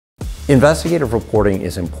Investigative reporting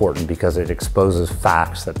is important because it exposes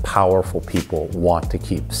facts that powerful people want to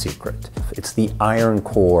keep secret. It's the iron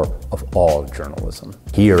core of all journalism.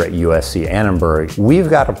 Here at USC Annenberg, we've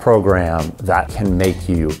got a program that can make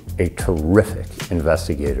you a terrific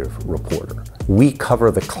investigative reporter. We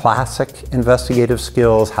cover the classic investigative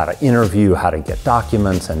skills, how to interview, how to get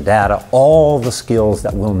documents and data, all the skills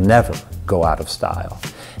that will never go out of style.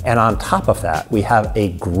 And on top of that, we have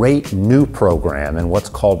a great new program in what's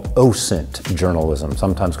called OSINT journalism,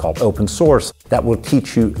 sometimes called open source, that will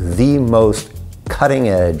teach you the most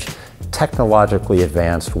cutting-edge, technologically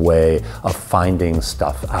advanced way of finding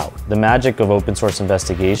stuff out. The magic of open source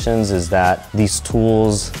investigations is that these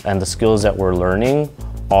tools and the skills that we're learning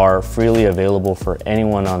are freely available for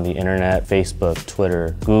anyone on the internet. Facebook,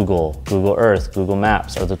 Twitter, Google Earth, Google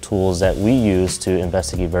Maps are the tools that we use to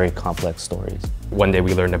investigate very complex stories. One day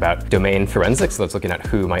we learned about domain forensics, so that's looking at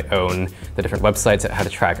who might own the different websites, how to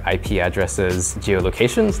track IP addresses,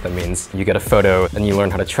 geolocations. That means you get a photo and you learn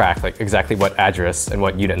how to track exactly what address and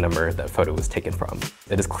what unit number that photo was taken from.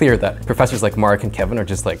 It is clear that professors like Mark and Kevin are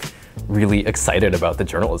just really excited about the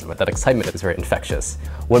journalism. That excitement is very infectious.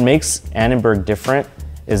 What makes Annenberg different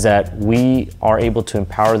is that we are able to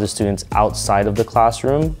empower the students outside of the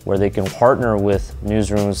classroom where they can partner with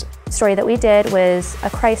newsrooms. The story that we did was a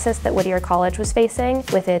crisis that Whittier College was facing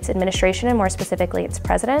with its administration and more specifically its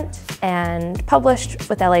president, and published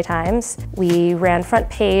with LA Times. We ran front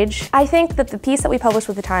page. I think that the piece that we published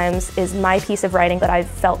with the Times is my piece of writing that I've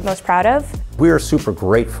felt most proud of. We are super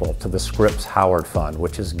grateful to the Scripps Howard Fund,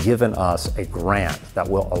 which has given us a grant that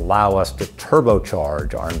will allow us to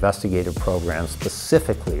turbocharge our investigative program,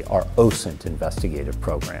 specifically our OSINT investigative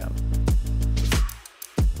program.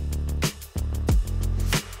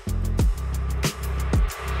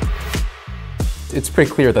 It's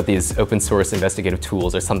pretty clear that these open source investigative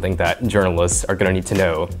tools are something that journalists are going to need to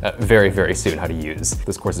know very, very soon how to use.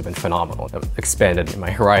 This course has been phenomenal. I've expanded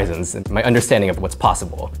my horizons and my understanding of what's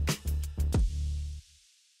possible.